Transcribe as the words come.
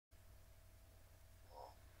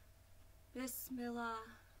Bismillah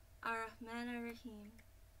ar-Rahman ar-Rahim.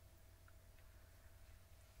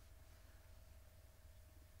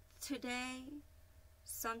 Today,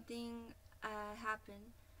 something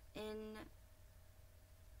happened in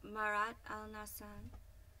Maarat, al-Naasan.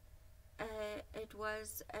 It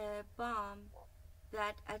was a bomb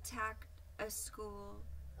that attacked a school,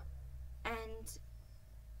 and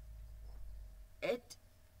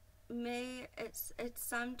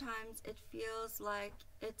sometimes it feels like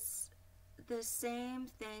it's the same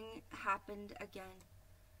thing happened again,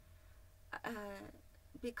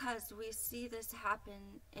 because we see this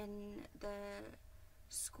happen in the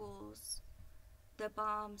schools, the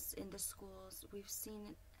bombs in the schools. We've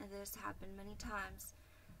seen this happen many times,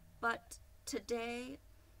 but today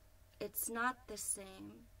it's not the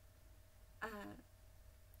same.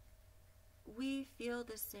 We feel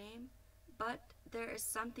the same, but there is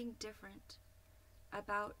something different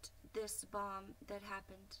about this bomb that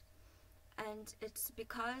happened. And it's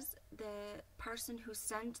because the person who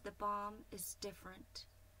sent the bomb is different.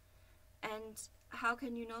 And how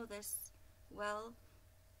can you know this? Well,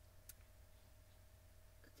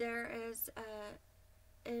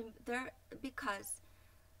 because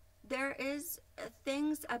there is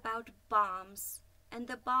things about bombs, and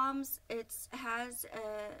the bombs, it has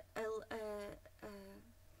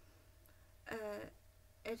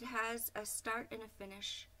a start and a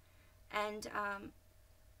finish. And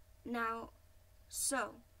now,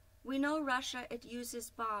 so we know Russia, it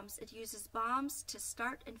uses bombs. It uses bombs to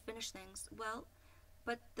start and finish things. Well,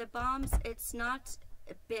 but the bombs, it's not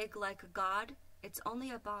big like a god. It's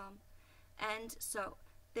only a bomb. And so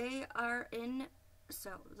the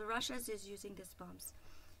Russia is using these bombs.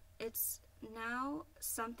 It's now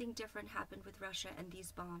something different happened with Russia and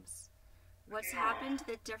these bombs. What's happened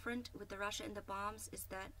that different with the Russia and the bombs is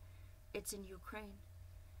that it's in Ukraine.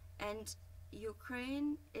 And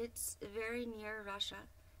Ukraine, it's very near Russia.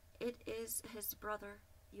 It is his brother,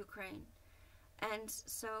 Ukraine. And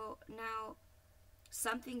so now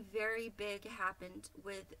something very big happened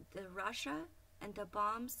with the Russia and the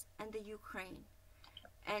bombs and the Ukraine.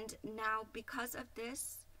 And now because of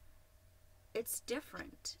this, it's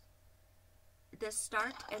different. The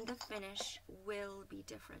start and the finish will be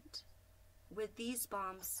different with these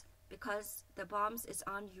bombs, because the bombs is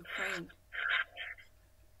on Ukraine.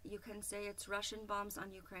 You can say it's Russian bombs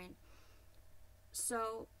on Ukraine.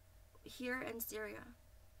 So here in Syria,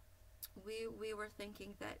 we were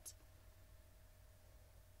thinking that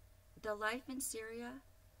the life in Syria,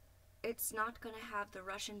 it's not going to have the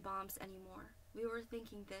Russian bombs anymore. We were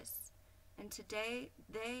thinking this. And today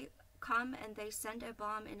they come and they send a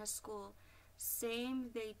bomb in a school, same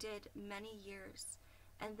they did many years.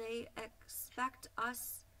 And they expect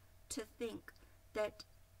us to think that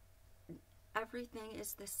everything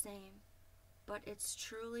is the same, but it's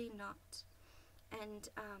truly not. And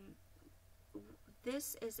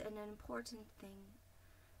this is an important thing.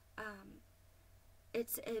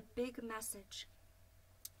 It's a big message.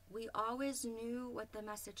 We always knew what the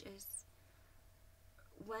message is.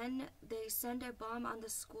 When they send a bomb on the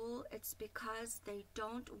school, it's because they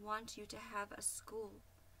don't want you to have a school.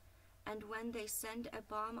 And when they send a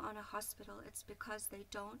bomb on a hospital, it's because they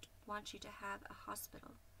don't want you to have a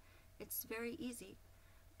hospital. It's very easy.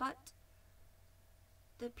 But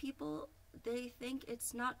the people, they think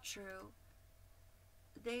it's not true.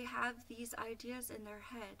 They have these ideas in their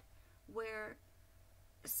head where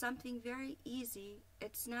something very easy,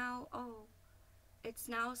 it's now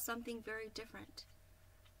something very different.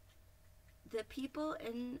 The people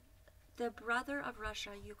in the brother of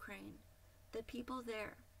Russia, Ukraine, the people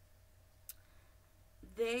there,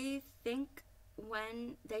 they think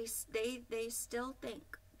when they still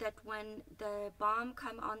think that when the bomb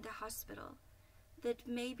come on the hospital, that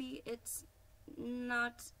maybe it's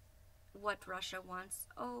not what Russia wants.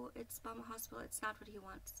 Oh, it's bomb a hospital, it's not what he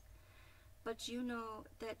wants. But you know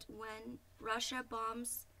that when Russia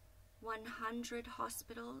bombs 100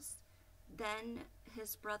 hospitals, then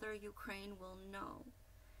his brother Ukraine will know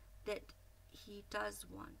that he does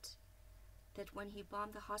want. That when he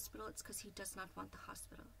bombed the hospital, it's because he does not want the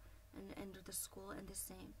hospital and the school and the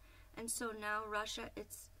same. And so now Russia,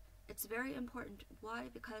 it's very important. Why?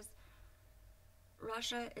 Because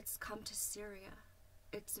Russia, it's come to Syria.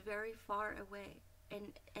 It's very far away.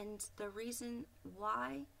 And the reason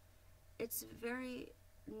why, it's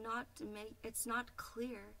not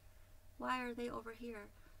clear. Why are they over here?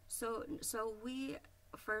 So we,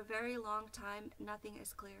 for a very long time, nothing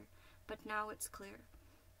is clear. But now it's clear.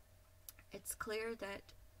 It's clear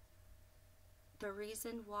that the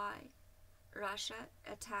reason why Russia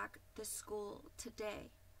attacked the school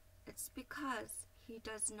today, it's because he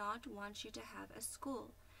does not want you to have a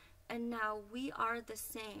school. And now we are the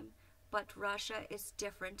same, but Russia is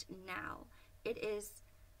different now. It is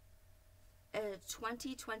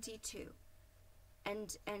 2022,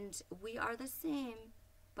 and we are the same,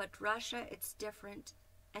 but Russia, it's different,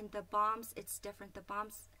 and the bombs, it's different. The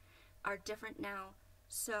bombs are different now.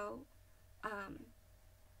 So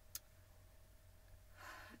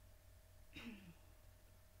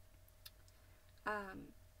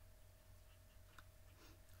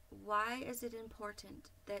why is it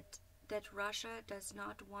important that Russia does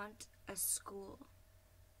not want a school?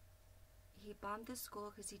 He bombed the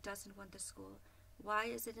school because he doesn't want the school. Why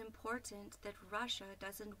is it important that Russia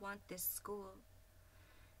doesn't want this school?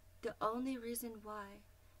 The only reason why,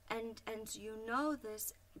 and you know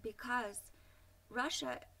this because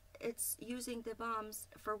Russia, it's using the bombs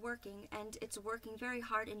for working, and it's working very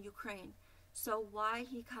hard in Ukraine. So why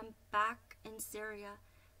he come back in Syria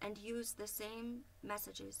and use the same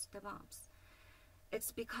messages, the bombs?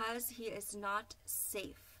 It's because he is not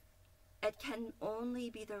safe. It can only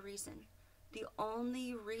be the reason. The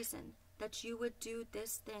only reason that you would do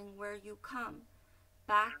this thing where you come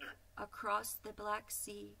back across the Black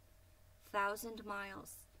Sea 1,000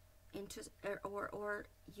 miles into, or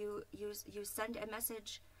you send a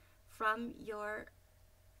message from your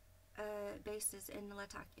bases in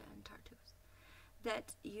Latakia and Tartus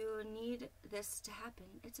that you need this to happen.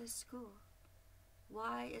 It's a school.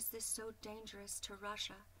 Why is this so dangerous to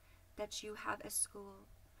Russia that you have a school?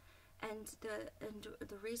 And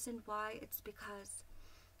the reason why, it's because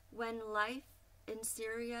when life in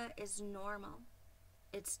Syria is normal,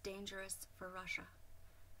 it's dangerous for Russia.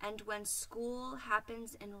 And when school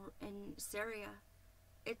happens in Syria,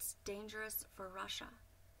 it's dangerous for Russia.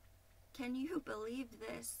 Can you believe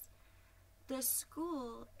this? The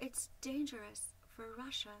school, it's dangerous for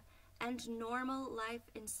Russia. And normal life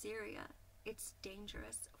in Syria, it's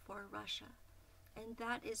dangerous for Russia. And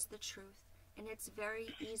that is the truth. And it's very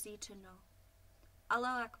easy to know.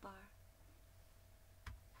 Allahu Akbar.